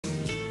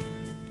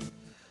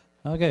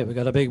Okay, we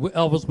got a big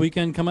Elvis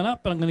weekend coming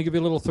up, and I'm going to give you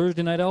a little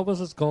Thursday night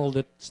Elvis. It's called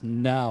It's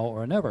Now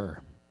or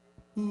Never.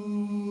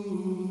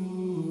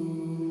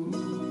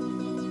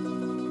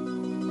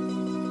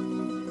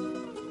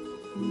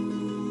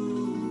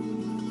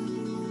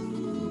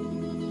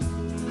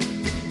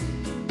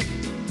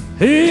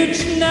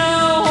 It's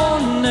now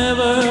or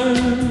never.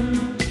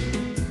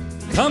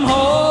 Come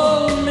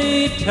hold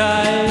me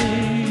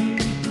tight.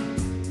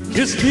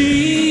 Kiss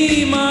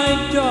me,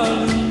 my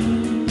darling.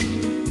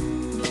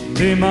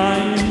 Be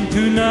mine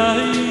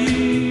tonight.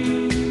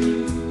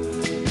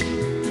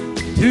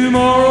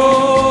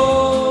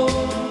 Tomorrow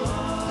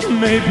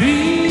may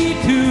be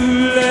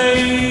too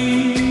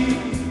late.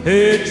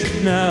 It's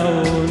now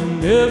or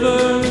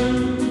never.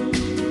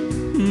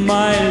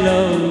 My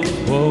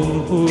love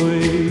won't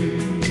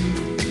wait.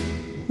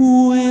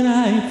 When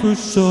I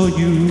first saw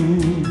you,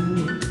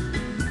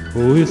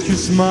 with your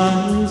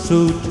smile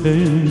so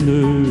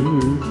tender,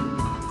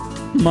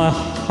 my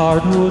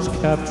heart was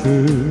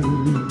captured,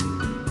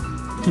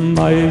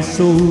 my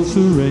soul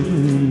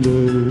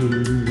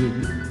surrendered.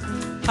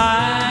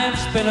 I've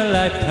spent a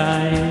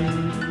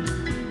lifetime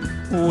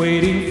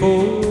waiting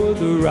for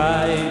the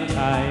right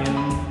time.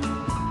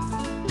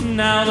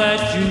 Now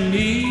that you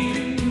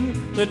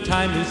need, the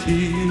time is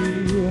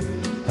here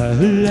at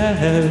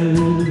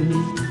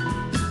last.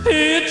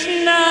 It's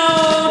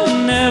now or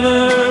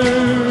never.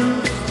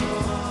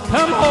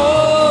 Come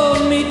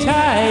hold me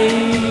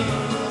tight.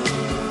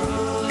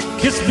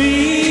 Kiss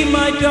me,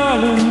 my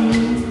darling.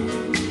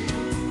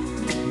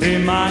 Be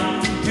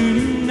mine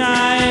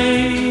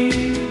tonight.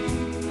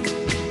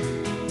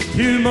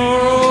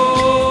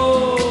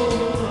 Tomorrow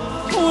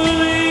will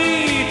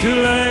be too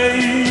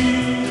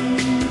late.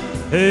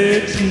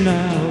 It's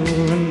now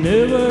or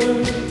never.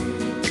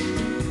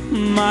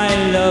 My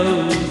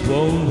love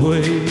won't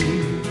wait.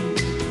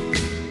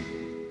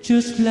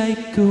 Just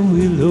like a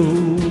willow,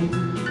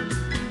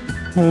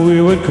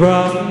 we would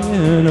cry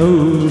an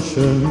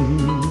ocean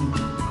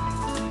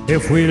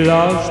if we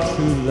lost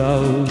true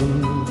love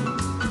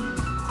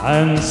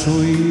and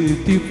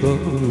sweet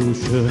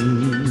devotion.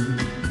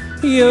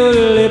 Your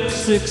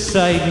lips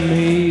excite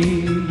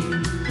me,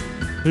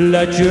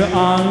 let your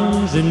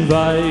arms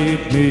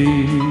invite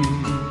me,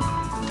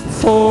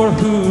 for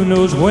who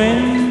knows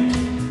when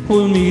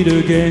we'll meet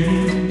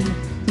again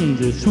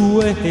this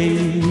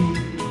way.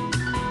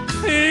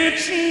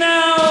 It's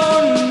now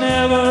or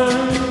never.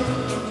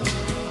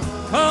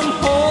 Come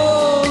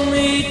hold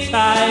me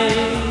tight.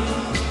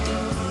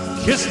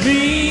 Kiss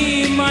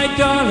me, my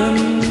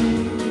darling.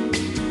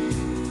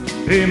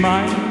 Be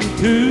mine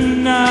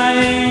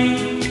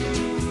tonight.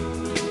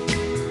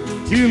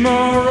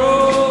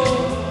 Tomorrow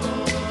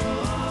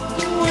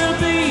will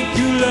be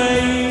too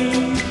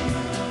late.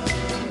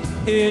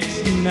 It's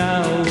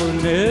now or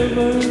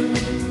never.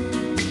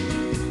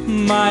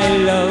 My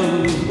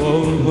love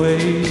won't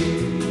wait.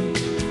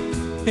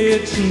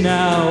 It's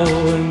now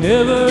or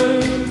never.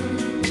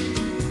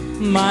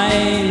 My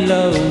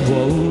love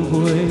won't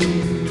wait.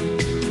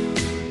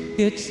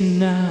 It's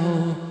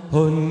now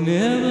or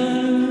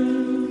never.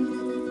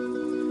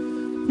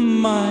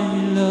 My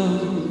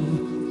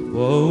love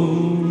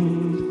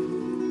won't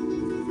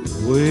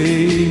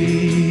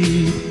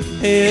wait.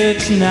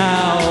 It's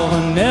now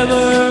or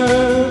never.